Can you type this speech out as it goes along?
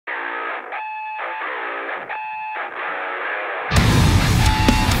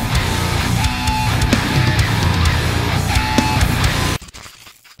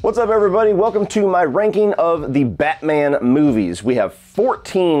What's up, everybody? Welcome to my ranking of the Batman movies. We have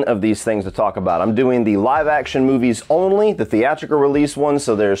 14 of these things to talk about. I'm doing the live action movies only, the theatrical release ones,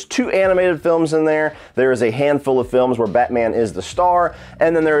 so there's 2 animated films in there. There is a handful of films where Batman is the star,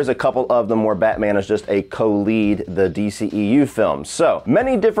 and then there is a couple of them where Batman is just a co-lead, the DCEU films. So,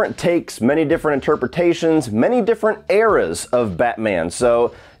 many different takes, many different interpretations, many different eras of Batman.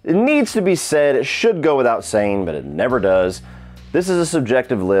 So, it needs to be said, it should go without saying, but it never does. This is a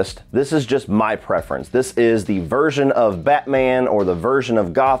subjective list. This is just my preference. This is the version of Batman or the version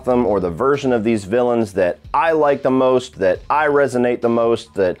of Gotham or the version of these villains that I like the most, that I resonate the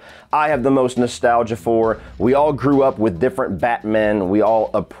most, that I have the most nostalgia for. We all grew up with different Batmen. We all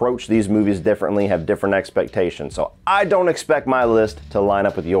approach these movies differently, have different expectations. So I don't expect my list to line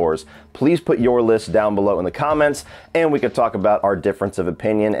up with yours. Please put your list down below in the comments and we could talk about our difference of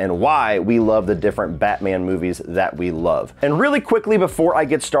opinion and why we love the different Batman movies that we love. And really quickly before I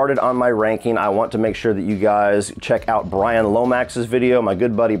get started on my ranking, I want to make sure that you guys check out Brian Lomax's video. My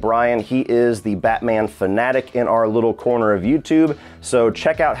good buddy Brian, he is the Batman fanatic in our little corner of YouTube. So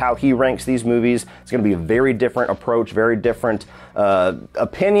check out how he ranks these movies. It's going to be a very different approach, very different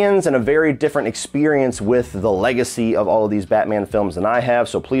opinions, and a very different experience with the legacy of all of these Batman films than I have.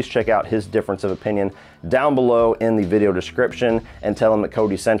 So please check out his difference of opinion down below in the video description and tell him that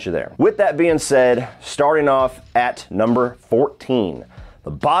Cody sent you there. With that being said, starting off at number 14,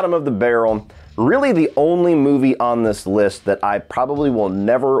 the bottom of the barrel, really the only movie on this list that I probably will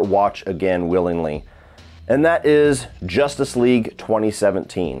never watch again willingly. And that is Justice League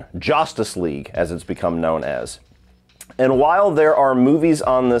 2017. Justice League, as it's become known as. And while there are movies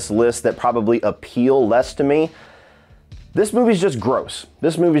on this list that probably appeal less to me, this movie's just gross.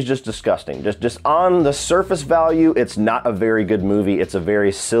 This movie's just disgusting. Just on the surface value, it's not a very good movie. It's a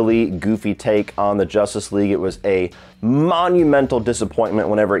very silly, goofy take on the Justice League. It was a monumental disappointment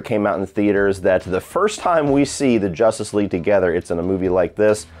whenever it came out in theaters that the first time we see the Justice League together, it's in a movie like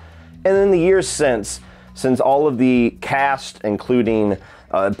this. And in the years since all of the cast, including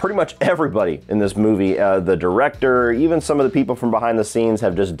pretty much everybody in this movie, the director, even some of the people from behind the scenes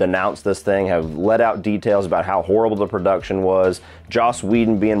have just denounced this thing, have let out details about how horrible the production was. Joss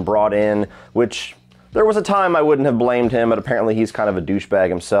Whedon being brought in, which there was a time I wouldn't have blamed him, but apparently he's kind of a douchebag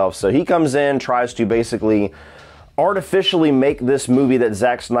himself. So he comes in, tries to basically artificially make this movie that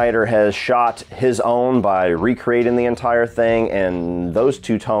Zack Snyder has shot his own by recreating the entire thing, and those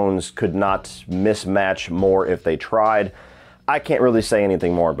two tones could not mismatch more if they tried. I can't really say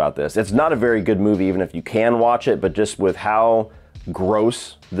anything more about this. It's not a very good movie even if you can watch it, but just with how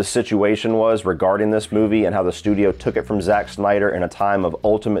gross the situation was regarding this movie and how the studio took it from Zack Snyder in a time of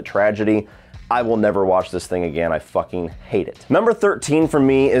ultimate tragedy, I will never watch this thing again. I fucking hate it. Number 13 for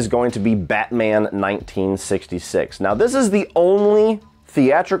me is going to be Batman 1966. Now, this is the only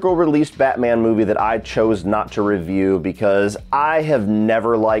theatrical released Batman movie that I chose not to review because I have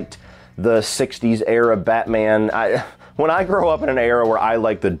never liked the 60s era Batman. When I grow up in an era where I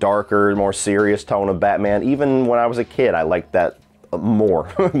like the darker, more serious tone of Batman, even when I was a kid, I liked that more.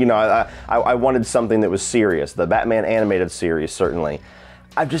 You know, I wanted something that was serious. The Batman animated series, certainly.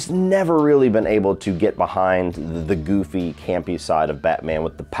 I've just never really been able to get behind the goofy, campy side of Batman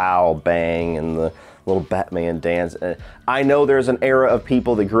with the pow, bang, and the little Batman dance. I know there's an era of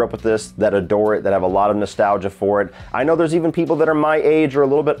people that grew up with this, that adore it, that have a lot of nostalgia for it. I know there's even people that are my age or a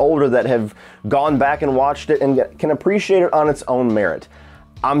little bit older that have gone back and watched it and can appreciate it on its own merit.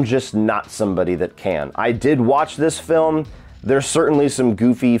 I'm just not somebody that can. I did watch this film. There's certainly some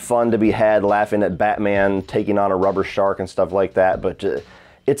goofy fun to be had laughing at Batman taking on a rubber shark and stuff like that, but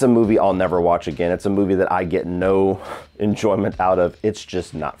it's a movie I'll never watch again. It's a movie that I get no enjoyment out of. It's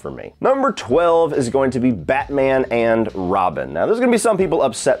just not for me. Number 12 is going to be Batman and Robin. Now, there's going to be some people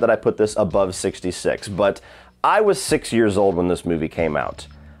upset that I put this above 66, but I was 6 years old when this movie came out.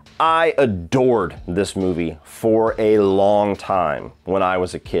 I adored this movie for a long time when I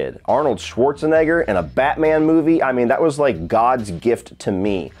was a kid. Arnold Schwarzenegger in a Batman movie, I mean, that was like God's gift to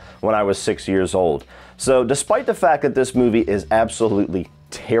me when I was 6 years old. So despite the fact that this movie is absolutely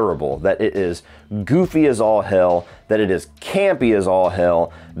terrible, that it is goofy as all hell, that it is campy as all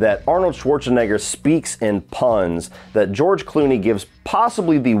hell, that Arnold Schwarzenegger speaks in puns, that George Clooney gives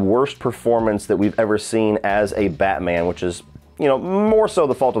possibly the worst performance that we've ever seen as a Batman, which is, you know, more so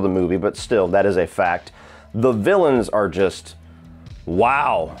the fault of the movie, but still, that is a fact. The villains are just,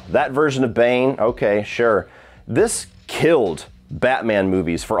 wow. That version of Bane, okay, sure. This killed Batman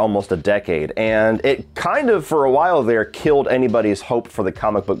movies for almost a decade, and it kind of, for a while there, killed anybody's hope for the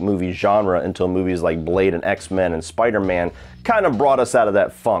comic book movie genre until movies like Blade and X-Men and Spider-Man kind of brought us out of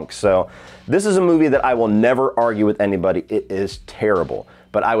that funk. So this is a movie that I will never argue with anybody. It is terrible.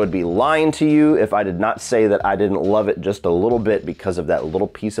 but I would be lying to you if I did not say that I didn't love it just a little bit because of that little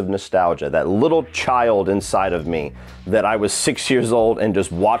piece of nostalgia, that little child inside of me that I was 6 years old and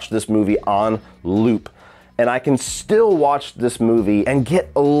just watched this movie on loop. And I can still watch this movie and get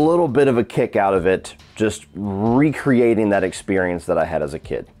a little bit of a kick out of it, just recreating that experience that I had as a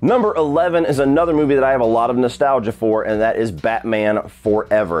kid. Number 11 is another movie that I have a lot of nostalgia for, and that is Batman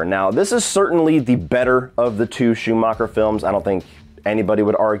Forever. Now, this is certainly the better of the two Schumacher films. I don't think anybody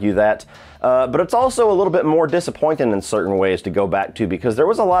would argue that. But it's also a little bit more disappointing in certain ways to go back to, because there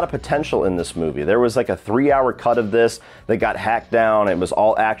was a lot of potential in this movie. There was like a 3-hour cut of this that got hacked down. It was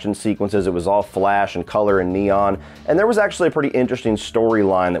all action sequences. It was all flash and color and neon. And there was actually a pretty interesting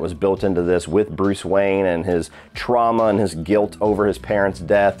storyline that was built into this with Bruce Wayne and his trauma and his guilt over his parents'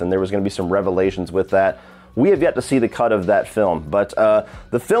 death. And there was going to be some revelations with that. We have yet to see the cut of that film, but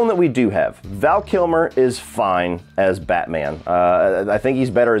the film that we do have, Val Kilmer is fine as Batman. I think he's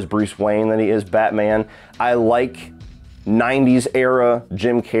better as Bruce Wayne than he is Batman. I like 90s era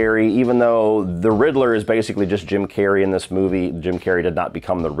Jim Carrey, even though the Riddler is basically just Jim Carrey in this movie. Jim Carrey did not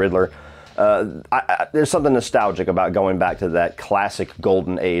become the Riddler. There's something nostalgic about going back to that classic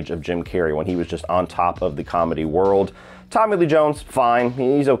golden age of Jim Carrey when he was just on top of the comedy world. Tommy Lee Jones, fine.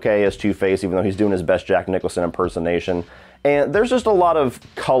 He's okay as Two-Face, even though he's doing his best Jack Nicholson impersonation. And there's just a lot of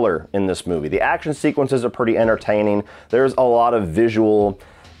color in this movie. The action sequences are pretty entertaining. There's a lot of visual,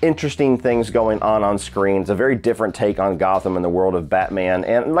 interesting things going on screen. It's a very different take on Gotham and the world of Batman.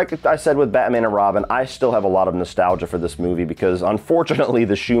 And like I said with Batman and Robin, I still have a lot of nostalgia for this movie because unfortunately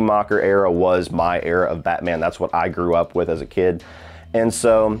the Schumacher era was my era of Batman. That's what I grew up with as a kid. And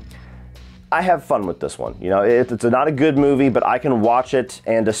so I have fun with this one. You know, it's not a good movie, but I can watch it,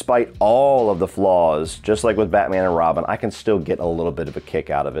 and despite all of the flaws, just like with Batman and Robin, I can still get a little bit of a kick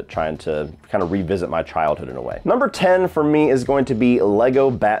out of it, trying to kind of revisit my childhood in a way. Number 10 for me is going to be Lego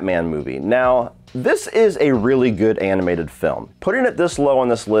Batman Movie. Now, this is a really good animated film. Putting it this low on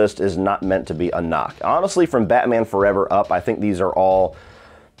this list is not meant to be a knock. Honestly, from Batman Forever up, I think these are all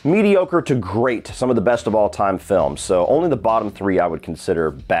mediocre to great, some of the best of all time films. So only the bottom 3 I would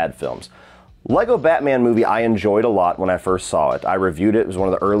consider bad films. Lego Batman Movie I enjoyed a lot when I first saw it. I reviewed it. It was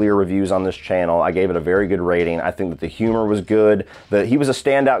one of the earlier reviews on this channel. I gave it a very good rating. I think that the humor was good. He was a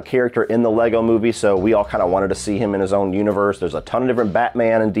standout character in the Lego Movie, so we all kind of wanted to see him in his own universe. There's a ton of different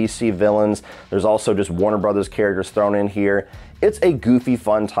Batman and DC villains. There's also just Warner Brothers characters thrown in here. It's a goofy,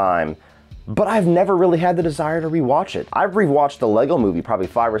 fun time. But I've never really had the desire to rewatch it. I've rewatched the Lego Movie probably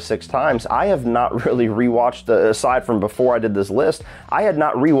 5 or 6 times. I have not really rewatched, aside from before I did this list, I had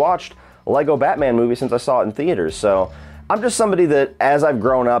not rewatched Lego Batman Movie since I saw it in theaters. So I'm just somebody that, as I've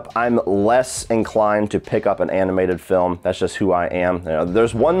grown up, I'm less inclined to pick up an animated film. That's just who I am. You know,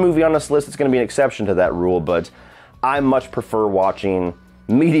 there's one movie on this list that's going to be an exception to that rule, but I much prefer watching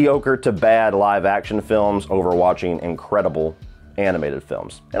mediocre to bad live action films over watching incredible animated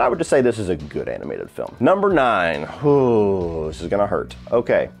films. And I would just say this is a good animated film. Number 9. Ooh, this is gonna hurt.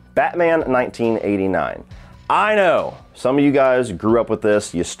 Okay, Batman 1989. I know some of you guys grew up with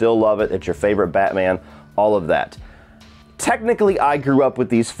this, you still love it, it's your favorite Batman, all of that. Technically, I grew up with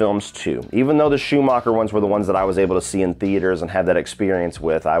these films too. Even though the Schumacher ones were the ones that I was able to see in theaters and have that experience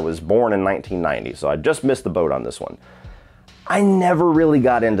with. I was born in 1990, so I just missed the boat on this one. I never really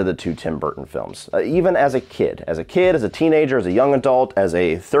got into the 2 Tim Burton films, even as a kid. As a teenager, as a young adult, as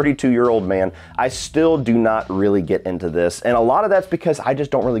a 32-year-old man, I still do not really get into this. And a lot of that's because I just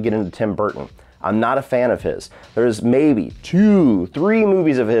don't really get into Tim Burton. I'm not a fan of his. There's maybe 2, 3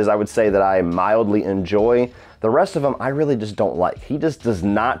 movies of his I would say that I mildly enjoy. The rest of them I really just don't like. He just does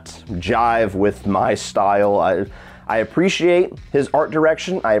not jive with my style. I appreciate his art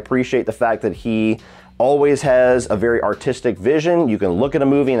direction. I appreciate the fact that he always has a very artistic vision. You can look at a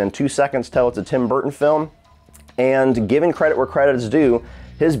movie and in 2 seconds tell it's a Tim Burton film. And giving credit where credit is due,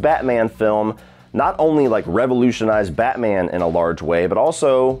 his Batman film not only like revolutionized Batman in a large way, but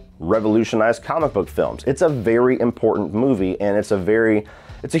also revolutionized comic book films. It's a very important movie, and it's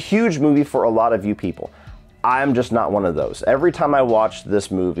a huge movie for a lot of you people. I'm just not one of those. Every time I watch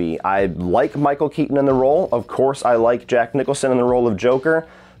this movie, I like Michael Keaton in the role. Of course, I like Jack Nicholson in the role of Joker.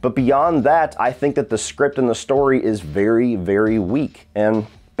 But beyond that, I think that the script and the story is very, very weak. And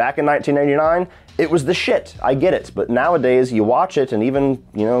back in 1989, it was the shit. I get it. But nowadays, you watch it, and even,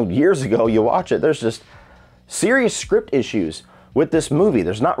 years ago, you watch it, there's just serious script issues with this movie.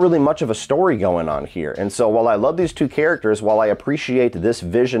 There's not really much of a story going on here. And so while I love these 2 characters, while I appreciate this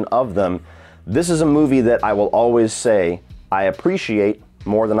vision of them, this is a movie that I will always say I appreciate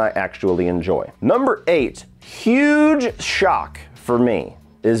more than I actually enjoy. Number 8, huge shock for me,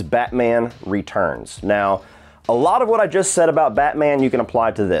 is Batman Returns. Now, A lot of what I just said about Batman you can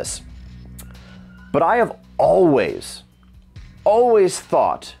apply to this. But I have always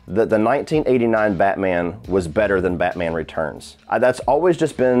thought that the 1989 Batman was better than Batman Returns. That's always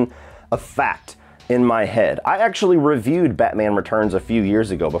just been a fact in my head. I actually reviewed Batman Returns a few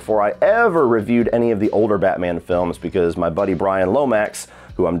years ago before I ever reviewed any of the older Batman films, because my buddy Brian Lomax,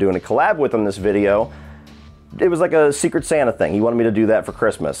 who I'm doing a collab with in this video, it was like a Secret Santa thing. He wanted me to do that for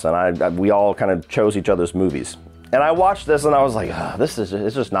Christmas, and we all kind of chose each other's movies. And I watched this and I was like, oh, it's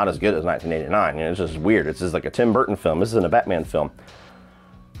just not as good as 1989. You know, it's just weird. It's just like a Tim Burton film. This isn't a Batman film.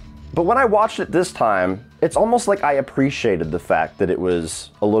 But when I watched it this time, it's almost like I appreciated the fact that it was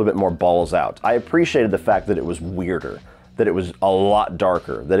a little bit more balls out. I appreciated the fact that it was weirder, that it was a lot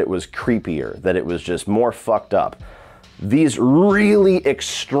darker, that it was creepier, that it was just more fucked up. These really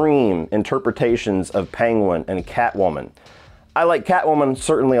extreme interpretations of Penguin and Catwoman. I like Catwoman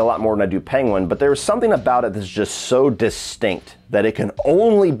certainly a lot more than I do Penguin, but there's something about it that's just so distinct that it can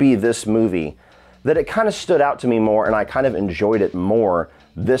only be this movie that it kind of stood out to me more, and I kind of enjoyed it more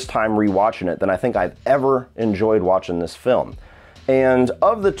this time rewatching it than I think I've ever enjoyed watching this film. And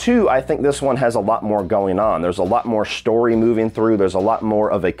of the two, I think this one has a lot more going on. There's a lot more story moving through. There's a lot more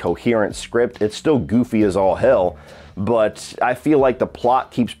of a coherent script. It's still goofy as all hell, but I feel like the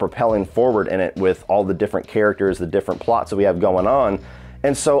plot keeps propelling forward in it with all the different characters, the different plots that we have going on.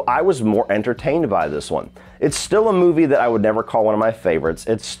 And so I was more entertained by this one. It's still a movie that I would never call one of my favorites.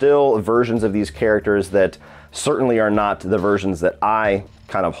 It's still versions of these characters that certainly are not the versions that I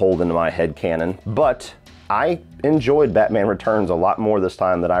kind of hold into my head canon, but I enjoyed Batman Returns a lot more this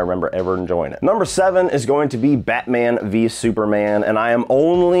time than I remember ever enjoying it. Number 7 is going to be Batman v Superman, and I am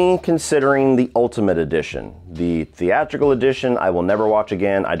only considering the Ultimate Edition. The theatrical edition I will never watch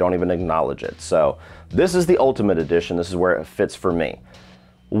again. I don't even acknowledge it. So this is the Ultimate Edition. This is where it fits for me.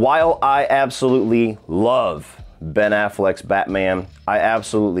 While I absolutely love Ben Affleck's Batman, I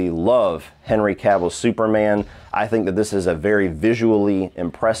absolutely love Henry Cavill's Superman. I think that this is a very visually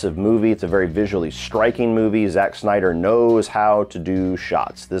impressive movie. It's a very visually striking movie. Zack Snyder knows how to do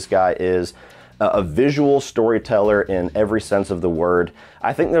shots. This guy is a visual storyteller in every sense of the word.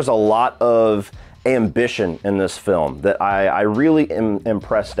 I think there's a lot of ambition in this film that I really am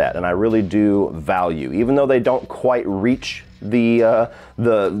impressed at, and I really do value. Even though they don't quite reach the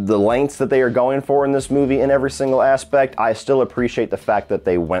lengths that they are going for in this movie in every single aspect, I still appreciate the fact that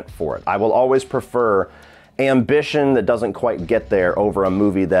they went for it. I will always prefer ambition that doesn't quite get there over a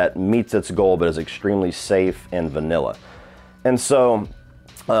movie that meets its goal but is extremely safe and vanilla. And so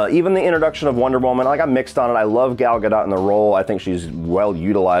even the introduction of Wonder Woman, like, I'm mixed on it. I love Gal Gadot in the role. I think she's well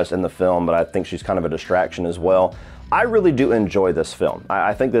utilized in the film, but I think she's kind of a distraction as well. I really do enjoy this film.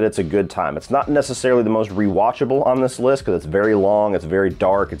 I think that it's a good time. It's not necessarily the most rewatchable on this list because it's very long, it's very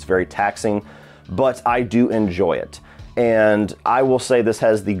dark, it's very taxing, but I do enjoy it. And I will say this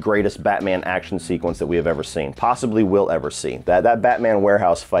has the greatest Batman action sequence that we have ever seen, possibly will ever see. That Batman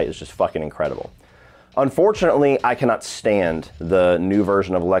warehouse fight is just fucking incredible. Unfortunately, I cannot stand the new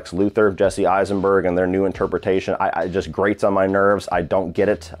version of Lex Luthor, Jesse Eisenberg, and their new interpretation. It just grates on my nerves. I don't get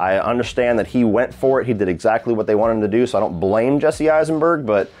it. I understand that he went for it. He did exactly what they wanted him to do, so I don't blame Jesse Eisenberg,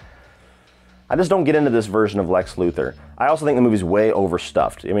 but I just don't get into this version of Lex Luthor. I also think the movie's way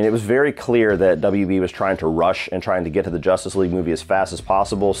overstuffed. I mean, it was very clear that WB was trying to rush and trying to get to the Justice League movie as fast as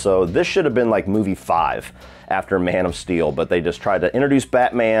possible, so this should have been like movie 5 after Man of Steel, but they just tried to introduce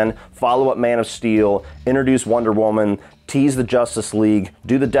Batman, follow up Man of Steel, introduce Wonder Woman, tease the Justice League,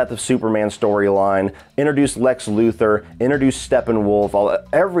 do the Death of Superman storyline, introduce Lex Luthor, introduce Steppenwolf,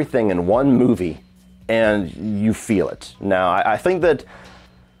 everything in one movie, and you feel it. Now, I think that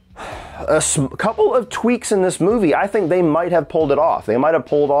a couple of tweaks in this movie, I think they might have pulled it off. They might have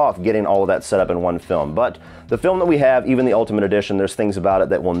pulled off getting all of that set up in one film. But the film that we have, even the Ultimate Edition, there's things about it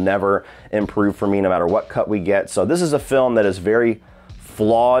that will never improve for me no matter what cut we get. So this is a film that is very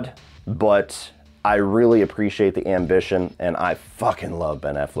flawed, but I really appreciate the ambition, and I fucking love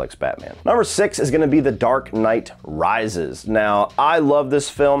Ben Affleck's Batman. Number 6 is going to be The Dark Knight Rises. Now, I love this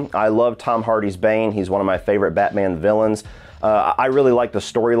film. I love Tom Hardy's Bane. He's one of my favorite Batman villains. I really like the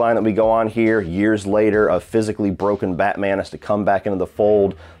storyline that we go on here. Years later, a physically broken Batman has to come back into the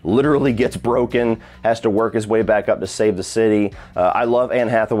fold, literally gets broken, has to work his way back up to save the city. I love Anne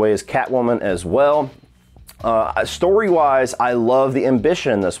Hathaway's Catwoman as well. Story-wise, I love the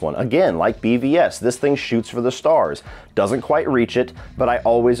ambition in this one. Again, like BVS, this thing shoots for the stars. Doesn't quite reach it, but I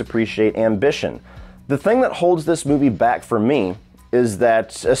always appreciate ambition. The thing that holds this movie back for me is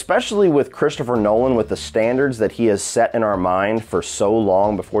that, especially with Christopher Nolan, with the standards that he has set in our mind for so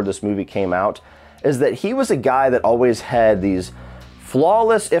long before this movie came out, is that he was a guy that always had these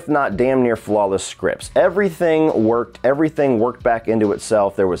Flawless, if not damn near flawless scripts. Everything worked back into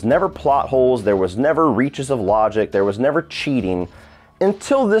itself. There was never plot holes, there was never reaches of logic, there was never cheating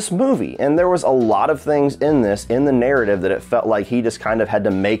until this movie. And there was a lot of things in the narrative, that it felt like he just kind of had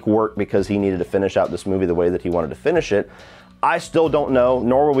to make work because he needed to finish out this movie the way that he wanted to finish it. I still don't know,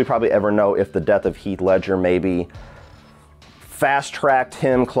 nor will we probably ever know, if the death of Heath Ledger maybe fast-tracked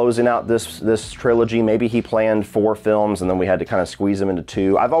him closing out this trilogy. Maybe he planned 4 films and then we had to kind of squeeze him into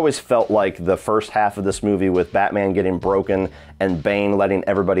 2. I've always felt like the first half of this movie, with Batman getting broken and Bane letting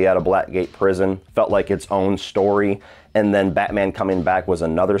everybody out of Blackgate Prison, felt like its own story, and then Batman coming back was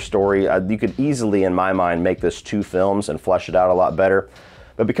another story. You could easily, in my mind, make this 2 films and flesh it out a lot better.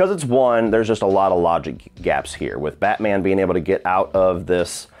 But because it's 1, there's just a lot of logic gaps here, with Batman being able to get out of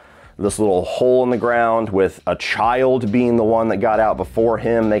this little hole in the ground, with a child being the one that got out before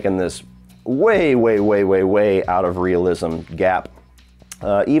him, making this way out of realism gap.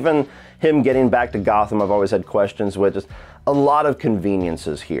 Even him getting back to Gotham, I've always had questions with. Just a lot of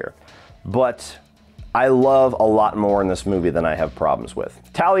conveniences here. But I love a lot more in this movie than I have problems with.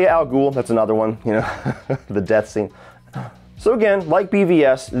 Talia al Ghul, that's another one, you know, the death scene. So again, like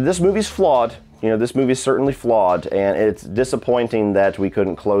BVS, this movie's flawed. You know, this movie's certainly flawed, and it's disappointing that we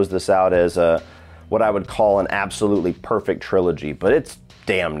couldn't close this out as what I would call an absolutely perfect trilogy, but it's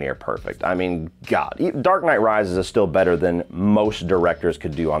damn near perfect. I mean, God, Dark Knight Rises is still better than most directors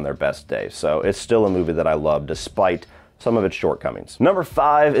could do on their best day, so it's still a movie that I love, despite some of its shortcomings. Number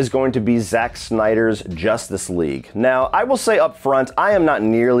 5 is going to be Zack Snyder's Justice League. Now, I will say up front, I am not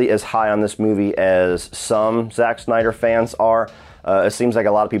nearly as high on this movie as some Zack Snyder fans are. It seems like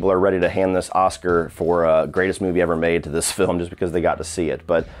a lot of people are ready to hand this Oscar for greatest movie ever made to this film just because they got to see it.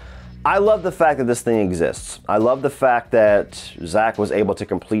 But I love the fact that this thing exists. I love the fact that Zack was able to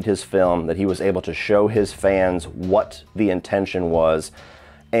complete his film, that he was able to show his fans what the intention was,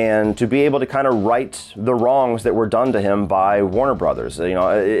 and to be able to kind of right the wrongs that were done to him by Warner Brothers. You know,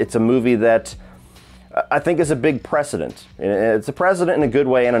 it's a movie that I think is a big precedent. It's a precedent in a good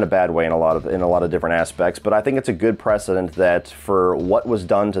way and in a bad way in a lot of different aspects, but I think it's a good precedent that for what was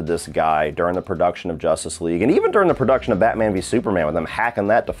done to this guy during the production of Justice League, and even during the production of Batman v Superman, with them hacking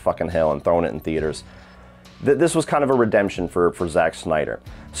that to fucking hell and throwing it in theaters, that this was kind of a redemption for Zack Snyder.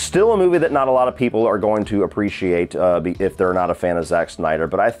 Still a movie that not a lot of people are going to appreciate if they're not a fan of Zack Snyder,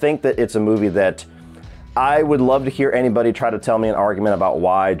 but I think that it's a movie that I would love to hear anybody try to tell me an argument about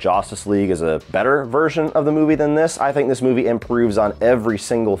why Justice League is a better version of the movie than this. I think this movie improves on every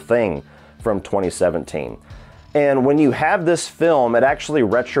single thing from 2017. And when you have this film, it actually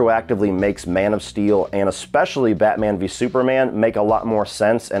retroactively makes Man of Steel and especially Batman v Superman make a lot more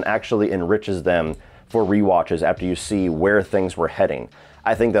sense, and actually enriches them for rewatches after you see where things were heading.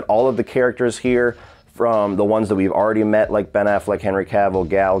 I think that all of the characters here, from the ones that we've already met, like Ben Affleck, Henry Cavill,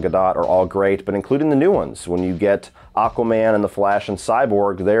 Gal Gadot, are all great, but including the new ones. When you get Aquaman and the Flash and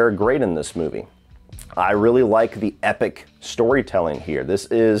Cyborg, they're great in this movie. I really like the epic storytelling here. This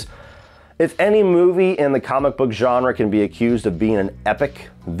is, if any movie in the comic book genre can be accused of being an epic,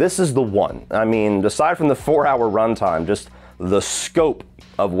 this is the one. I mean, aside from the 4-hour runtime, just the scope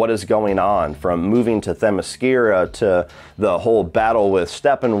of what is going on, from moving to Themyscira to the whole battle with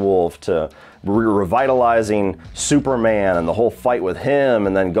Steppenwolf to revitalizing Superman and the whole fight with him,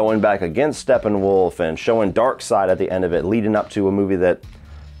 and then going back against Steppenwolf and showing Darkseid at the end of it, leading up to a movie that,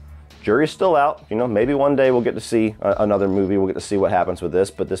 jury's still out. You know, maybe one day we'll get to see another movie, we'll get to see what happens with this,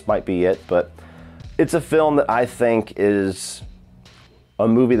 but this might be it. But it's a film that I think is a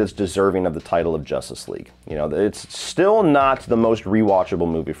movie that's deserving of the title of Justice League. You know, it's still not the most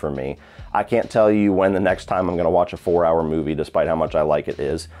rewatchable movie for me. I can't tell you when the next time I'm going to watch a 4-hour movie, despite how much I like it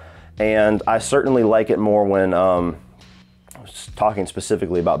is. And I certainly like it more when, talking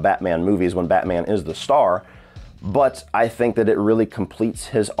specifically about Batman movies, when Batman is the star. But I think that it really completes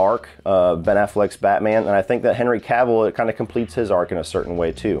his arc, Ben Affleck's Batman, and I think that Henry Cavill, it kind of completes his arc in a certain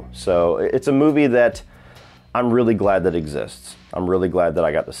way too. So it's a movie that I'm really glad that exists. I'm really glad that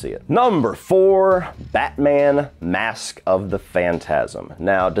I got to see it. Number 4, Batman Mask of the Phantasm.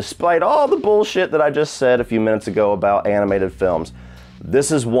 Now, despite all the bullshit that I just said a few minutes ago about animated films,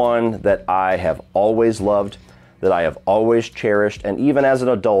 this is one that I have always loved, that I have always cherished, and even as an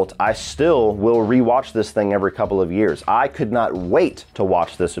adult, I still will rewatch this thing every couple of years. I could not wait to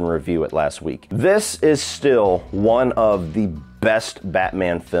watch this and review it last week. This is still one of the best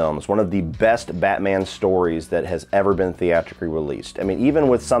Batman films, one of the best Batman stories that has ever been theatrically released. I mean, even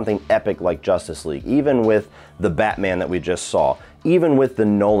with something epic like Justice League, even with the Batman that we just saw, even with the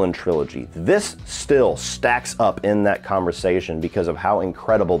Nolan trilogy. This still stacks up in that conversation because of how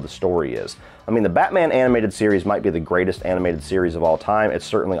incredible the story is. I mean, the Batman animated series might be the greatest animated series of all time. It's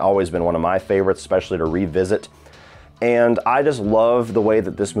certainly always been one of my favorites, especially to revisit. And I just love the way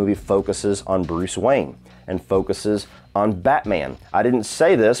that this movie focuses on Bruce Wayne and focuses on Batman. I didn't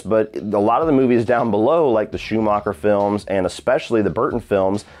say this, but a lot of the movies down below, like the Schumacher films and especially the Burton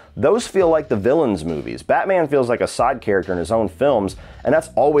films, those feel like the villains' movies. Batman feels like a side character in his own films, and that's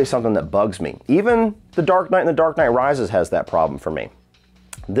always something that bugs me. Even The Dark Knight and The Dark Knight Rises has that problem for me.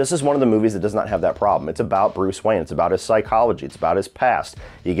 This is one of the movies that does not have that problem. It's about Bruce Wayne. It's about his psychology. It's about his past.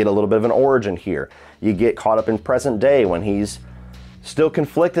 You get a little bit of an origin here. You get caught up in present day when he's still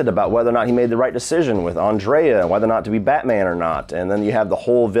conflicted about whether or not he made the right decision with Andrea and whether or not to be Batman or not. And then you have the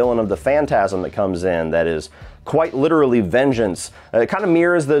whole villain of the Phantasm that comes in that is quite literally vengeance. It kind of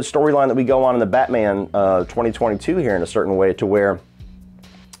mirrors the storyline that we go on in the Batman 2022 here in a certain way, to where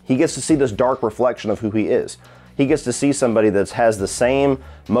he gets to see this dark reflection of who he is. He gets to see somebody that has the same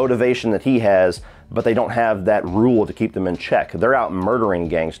motivation that he has, but they don't have that rule to keep them in check. They're out murdering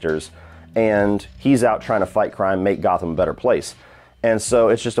gangsters, and he's out trying to fight crime, make Gotham a better place. And so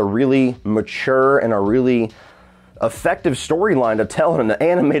it's just a really mature and a really effective storyline to tell in an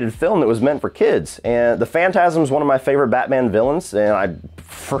animated film that was meant for kids. And the Phantasm is one of my favorite Batman villains, and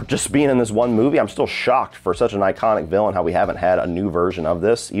for just being in this one movie, I'm still shocked for such an iconic villain how we haven't had a new version of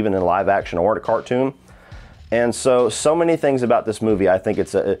this, even in live action or a cartoon. And so many things about this movie. I think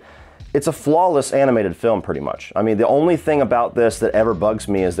it's a flawless animated film, pretty much. I mean, the only thing about this that ever bugs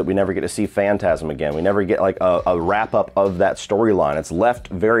me is that we never get to see Phantasm again. We never get like a wrap-up of that storyline. It's left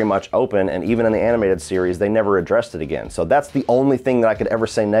very much open, and even in the animated series, they never addressed it again. So that's the only thing that I could ever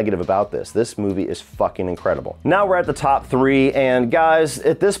say negative about this. This movie is fucking incredible. Now we're at the top three, and guys,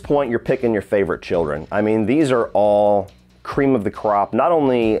 at this point, you're picking your favorite children. I mean, these are all cream of the crop, not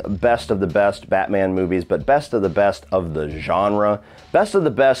only best of the best Batman movies, but best of the genre, best of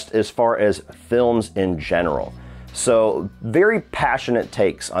the best as far as films in general. So very passionate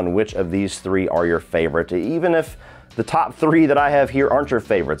takes on which of these three are your favorite, even if the top three that I have here aren't your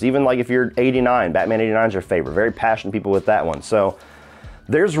favorites. Even like if you're 89, Batman 89 is your favorite. Very passionate people with that one. So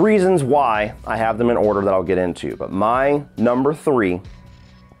there's reasons why I have them in order that I'll get into, but my number three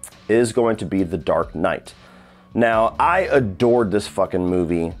is going to be The Dark Knight. Now, I adored this fucking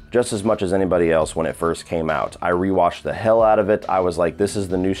movie just as much as anybody else when it first came out. I rewatched the hell out of it. I was like, this is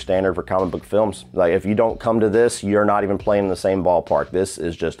the new standard for comic book films. Like, if you don't come to this, you're not even playing in the same ballpark. This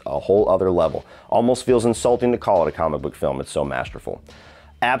is just a whole other level. Almost feels insulting to call it a comic book film. It's so masterful.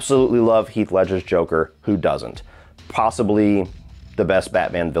 Absolutely love Heath Ledger's Joker. Who doesn't? Possibly the best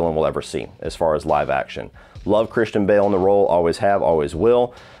Batman villain we'll ever see as far as live action. Love Christian Bale in the role. Always have, always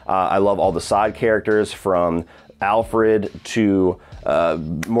will. I love all the side characters from Alfred to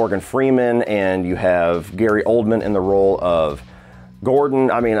Morgan Freeman, and you have Gary Oldman in the role of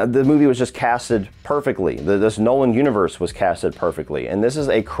Gordon. I mean, the movie was just casted perfectly. This Nolan universe was casted perfectly. And this is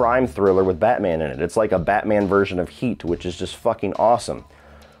a crime thriller with Batman in it. It's like a Batman version of Heat, which is just fucking awesome.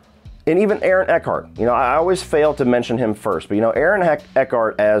 And even Aaron Eckhart. You know, I always fail to mention him first, but you know, Aaron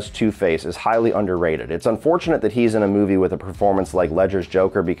Eckhart as Two-Face is highly underrated. It's unfortunate that he's in a movie with a performance like Ledger's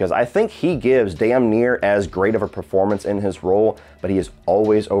Joker, because I think he gives damn near as great of a performance in his role, but he is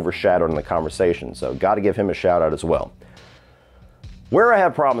always overshadowed in the conversation. So gotta give him a shout out as well. Where I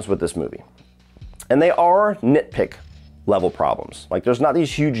have problems with this movie, and they are nitpick level problems. Like, there's not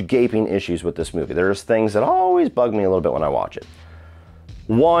these huge gaping issues with this movie. There's things that always bug me a little bit when I watch it.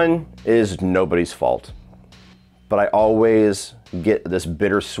 One is nobody's fault, but I always get this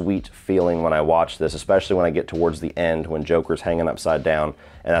bittersweet feeling when I watch this, especially when I get towards the end when Joker's hanging upside down,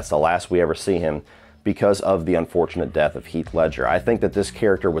 and that's the last we ever see him because of the unfortunate death of Heath Ledger. I think that this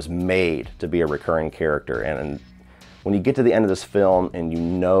character was made to be a recurring character, and when you get to the end of this film and you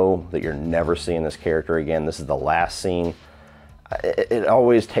know that you're never seeing this character again, this is the last scene, it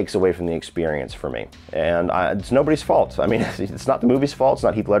always takes away from the experience for me. And it's nobody's fault. I mean, it's not the movie's fault, it's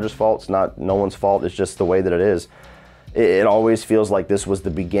not Heath Ledger's fault, it's not Nolan's fault, it's just the way that it is. It always feels like this was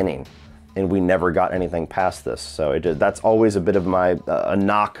the beginning, and we never got anything past this. So that's always a bit of a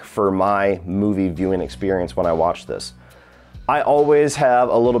knock for my movie viewing experience when I watch this. I always have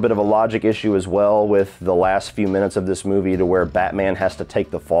a little bit of a logic issue as well with the last few minutes of this movie, to where Batman has to take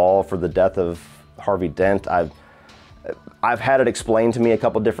the fall for the death of Harvey Dent. I've had it explained to me a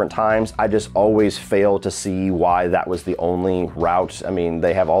couple different times. I just always fail to see why that was the only route. I mean,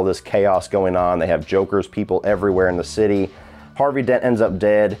 they have all this chaos going on. They have Joker's people everywhere in the city. Harvey Dent ends up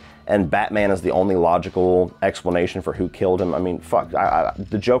dead, and Batman is the only logical explanation for who killed him. I mean, fuck,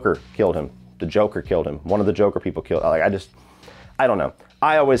 the Joker killed him. The Joker killed him. One of the Joker people killed. Like, I don't know.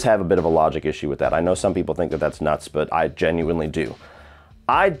 I always have a bit of a logic issue with that. I know some people think that that's nuts, but I genuinely do.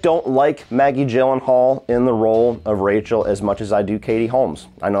 I don't like Maggie Gyllenhaal in the role of Rachel as much as I do Katie Holmes.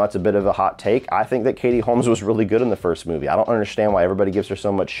 I know that's a bit of a hot take. I think that Katie Holmes was really good in the first movie. I don't understand why everybody gives her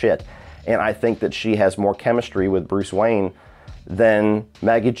so much shit. And I think that she has more chemistry with Bruce Wayne than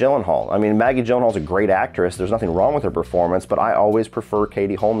Maggie Gyllenhaal. I mean, Maggie Gyllenhaal's a great actress. There's nothing wrong with her performance, but I always prefer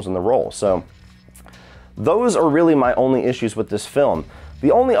Katie Holmes in the role. So those are really my only issues with this film.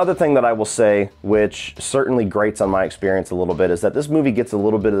 The only other thing that I will say, which certainly grates on my experience a little bit, is that this movie gets a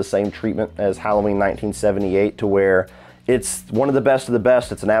little bit of the same treatment as Halloween 1978, to where it's one of the best,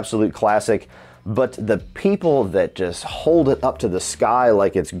 it's an absolute classic, but the people that just hold it up to the sky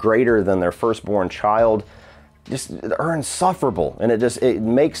like it's greater than their firstborn child just are insufferable, and it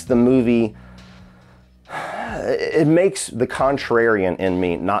makes the movie, it makes the contrarian in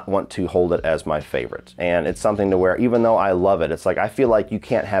me not want to hold it as my favorite. And it's something to where, even though I love it, it's like I feel like you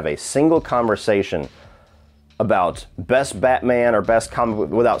can't have a single conversation about best Batman or best comic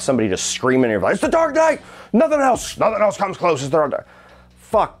without somebody just screaming in your face, "It's the Dark Knight! Nothing else comes close. It's the Dark Knight."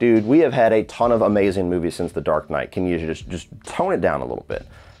 Fuck, dude, we have had a ton of amazing movies since the Dark Knight. Can you just tone it down a little bit?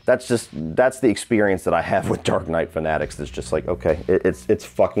 That's the experience that I have with Dark Knight fanatics. That's just like, okay, it's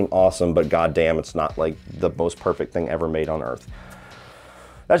fucking awesome, but goddamn, it's not like the most perfect thing ever made on Earth.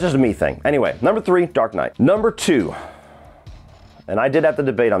 That's just a me thing. Anyway, number 3, Dark Knight. Number 2, and I did have to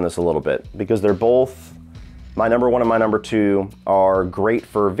debate on this a little bit because they're both, my number 1 and my number 2 are great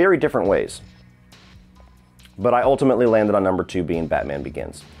for very different ways. But I ultimately landed on number 2 being Batman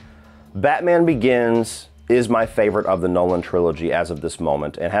Begins. Batman Begins is my favorite of the Nolan trilogy as of this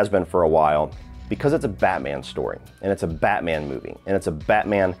moment, and has been for a while, because it's a Batman story, and it's a Batman movie, and it's a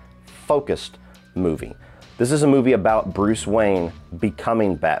Batman-focused movie. This is a movie about Bruce Wayne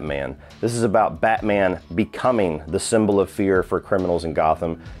becoming Batman. This is about Batman becoming the symbol of fear for criminals in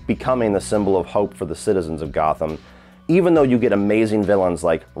Gotham, becoming the symbol of hope for the citizens of Gotham, even though you get amazing villains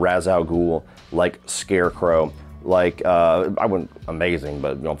like Ra's al Ghul, like Scarecrow, like, I wouldn't amazing,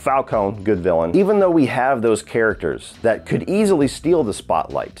 but you know, Falcone, good villain. Even though we have those characters that could easily steal the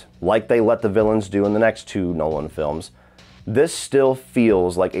spotlight, like they let the villains do in the next 2 Nolan films, this still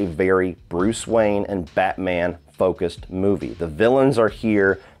feels like a very Bruce Wayne and Batman focused movie. The villains are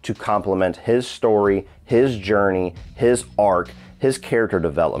here to complement his story, his journey, his arc, his character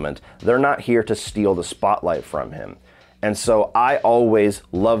development. They're not here to steal the spotlight from him. And so I always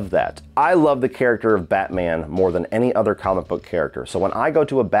love that. I love the character of Batman more than any other comic book character. So when I go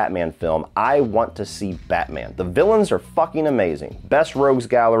to a Batman film, I want to see Batman. The villains are fucking amazing. Best rogues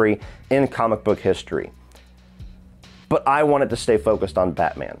gallery in comic book history. But I wanted to stay focused on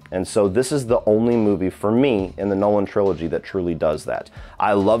Batman. And so this is the only movie for me in the Nolan trilogy that truly does that.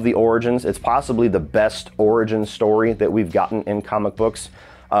 I love the origins. It's possibly the best origin story that we've gotten in comic books.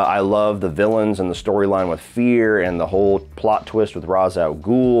 I love the villains and the storyline with Fear and the whole plot twist with Ra's al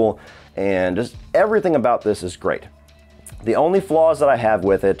Ghul, and just everything about this is great. The only flaws that I have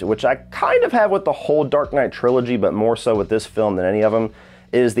with it, which I kind of have with the whole Dark Knight trilogy, but more so with this film than any of them,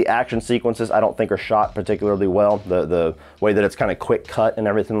 is the action sequences I don't think are shot particularly well. The way that it's kind of quick cut and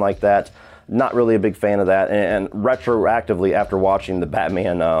everything like that. Not really a big fan of that. And retroactively, after watching the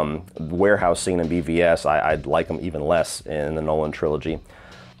Batman warehouse scene in BVS, I like them even less in the Nolan trilogy.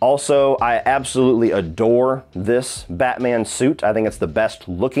 Also, I absolutely adore this Batman suit. I think it's the best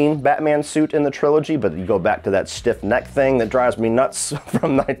looking Batman suit in the trilogy, but you go back to that stiff neck thing that drives me nuts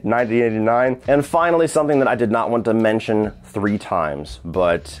from 1989. And finally, something that I did not want to mention 3 times,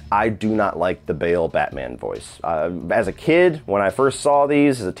 but I do not like the Bale Batman voice. As a kid, when I first saw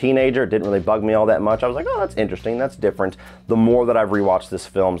these, as a teenager, it didn't really bug me all that much. I was like, oh, that's interesting, that's different. The more that I've rewatched this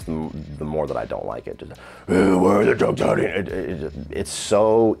film, the more that I don't like it. Just, where are the jokes out? It's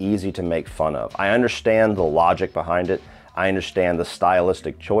so easy to make fun of. I understand the logic behind it. I understand the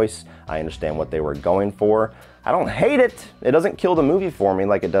stylistic choice. I understand what they were going for. I don't hate it. It doesn't kill the movie for me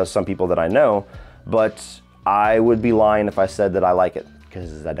like it does some people that I know, but I would be lying if I said that I like it,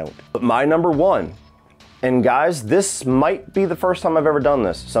 because I don't. But my number 1, and guys, this might be the first time I've ever done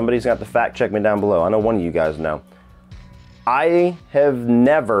this. Somebody's got to fact check me down below. I know one of you guys know. I have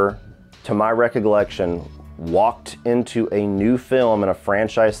never, to my recollection, walked into a new film in a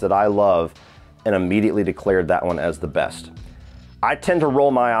franchise that I love and immediately declared that one as the best. I tend to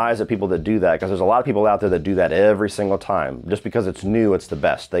roll my eyes at people that do that, because there's a lot of people out there that do that every single time. Just because it's new, it's the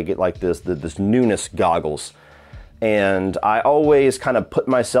best. They get like this newness goggles. And I always kind of put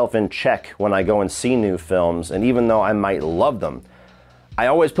myself in check when I go and see new films, and even though I might love them, I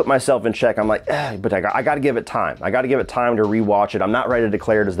always put myself in check. I'm like, but I got to give it time. I got to give it time to rewatch it. I'm not ready to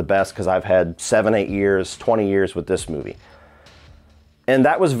declare it as the best because I've had 7, 8 years, 20 years with this movie. And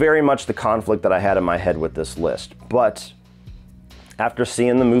that was very much the conflict that I had in my head with this list. But after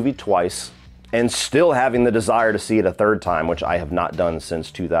seeing the movie twice, and still having the desire to see it a third time, which I have not done since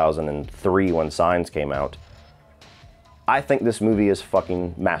 2003 when Signs came out, I think this movie is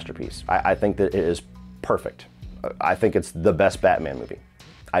fucking masterpiece. I think that it is perfect. I think it's the best Batman movie.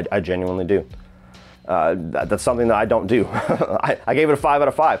 I genuinely do. That's something that I don't do. I gave it a 5 out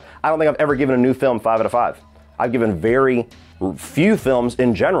of 5. I don't think I've ever given a new film 5 out of 5. I've given very few films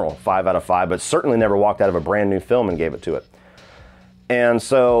in general 5 out of 5, but certainly never walked out of a brand new film and gave it to it. And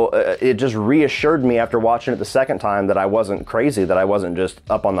so it just reassured me after watching it the second time that I wasn't crazy, that I wasn't just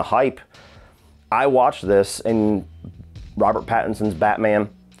up on the hype. I watched this, and Robert Pattinson's Batman,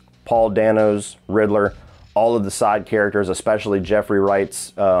 Paul Dano's Riddler, all of the side characters, especially Jeffrey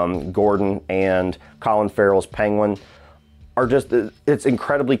Wright's Gordon and Colin Farrell's Penguin, are just, it's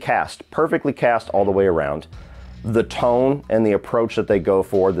incredibly cast, perfectly cast all the way around. The tone and the approach that they go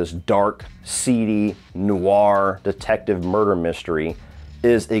for, this dark, seedy, noir, detective murder mystery,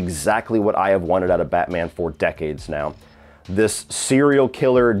 is exactly what I have wanted out of Batman for decades now. This serial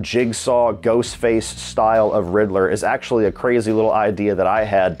killer, jigsaw, Ghostface style of Riddler is actually a crazy little idea that I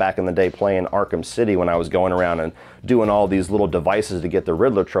had back in the day playing Arkham City when I was going around and doing all these little devices to get the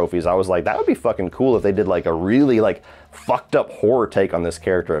Riddler trophies. I was like, that would be fucking cool if they did like a really like fucked up horror take on this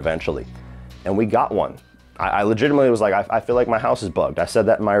character eventually. And we got one. I legitimately was like, I feel like my house is bugged. I said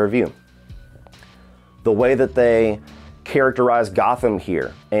that in my review. The way that they characterize Gotham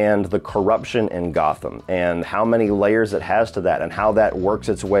here, and the corruption in Gotham, and how many layers it has to that, and how that works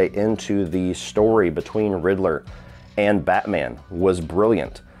its way into the story between Riddler and Batman was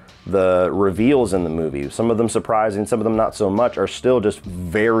brilliant. The reveals in the movie, some of them surprising, some of them not so much, are still just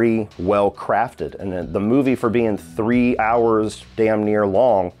very well crafted. And the movie, for being 3 hours damn near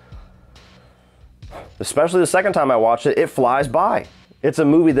long, especially the second time I watched it, it flies by. It's a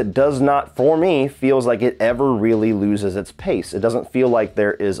movie that does not, for me, feels like it ever really loses its pace. It doesn't feel like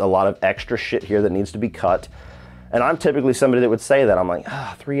there is a lot of extra shit here that needs to be cut. And I'm typically somebody that would say that. I'm like,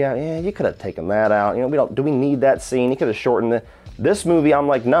 3 hours, yeah, you could have taken that out. You know, do we need that scene? You could have shortened it. This movie, I'm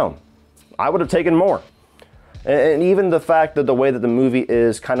like, no, I would have taken more. And even the fact that the way that the movie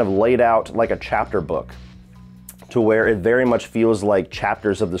is kind of laid out like a chapter book, to where it very much feels like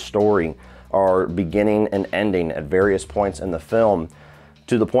chapters of the story are beginning and ending at various points in the film,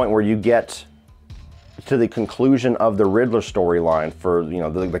 to the point where you get to the conclusion of the Riddler storyline, for, you know,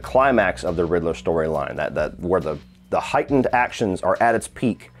 the climax of the Riddler storyline, that where the heightened actions are at its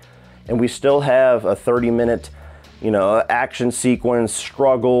peak, and we still have a 30-minute, you know, action sequence,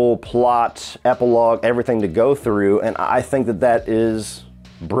 struggle, plot, epilogue, everything to go through. And I think that that is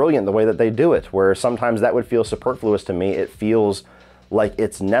brilliant, the way that they do it, where sometimes that would feel superfluous to me. It feels like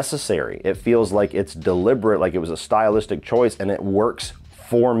it's necessary. It feels like it's deliberate, like it was a stylistic choice, and it works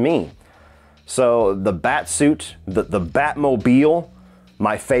for me. So the Batsuit, the Batmobile,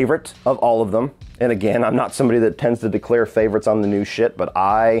 my favorite of all of them. And again, I'm not somebody that tends to declare favorites on the new shit, but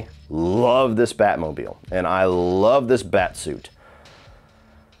I love this Batmobile, and I love this Batsuit.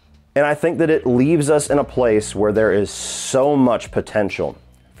 And I think that it leaves us in a place where there is so much potential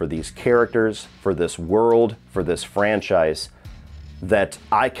for these characters, for this world, for this franchise, that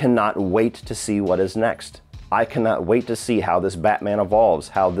I cannot wait to see what is next. I cannot wait to see how this Batman evolves,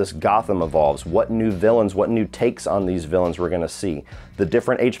 how this Gotham evolves, what new villains, what new takes on these villains we're gonna see. The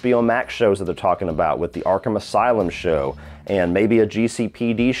different HBO Max shows that they're talking about, with the Arkham Asylum show, and maybe a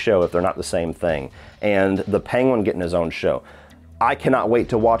GCPD show if they're not the same thing, and the Penguin getting his own show. I cannot wait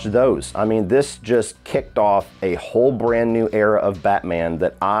to watch those. I mean, this just kicked off a whole brand new era of Batman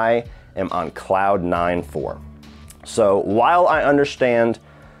that I am on cloud 9 for. So while I understand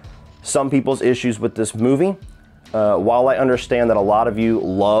some people's issues with this movie, while I understand that a lot of you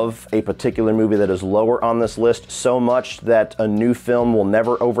love a particular movie that is lower on this list so much that a new film will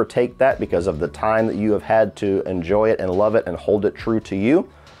never overtake that because of the time that you have had to enjoy it and love it and hold it true to you,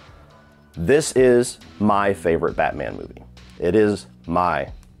 this is my favorite Batman movie. It is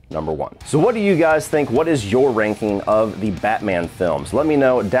my number 1. So what do you guys think? What is your ranking of the Batman films? Let me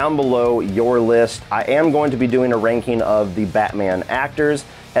know down below your list. I am going to be doing a ranking of the Batman actors,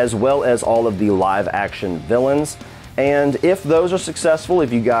 as well as all of the live action villains. And if those are successful,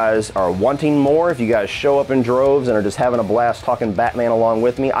 if you guys are wanting more, if you guys show up in droves and are just having a blast talking Batman along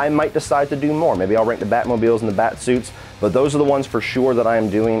with me, I might decide to do more. Maybe I'll rank the Batmobiles and the Batsuits, but those are the ones for sure that I am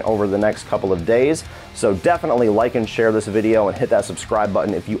doing over the next couple of days. So definitely like and share this video and hit that subscribe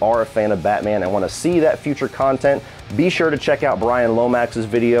button if you are a fan of Batman and want to see that future content. Be sure to check out Brian Lomax's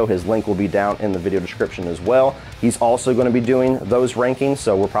video. His link will be down in the video description as well. He's also going to be doing those rankings,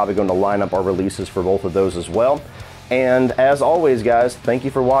 so we're probably going to line up our releases for both of those as well. And as always, guys, thank you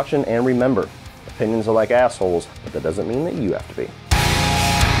for watching, and remember, opinions are like assholes, but that doesn't mean that you have to be.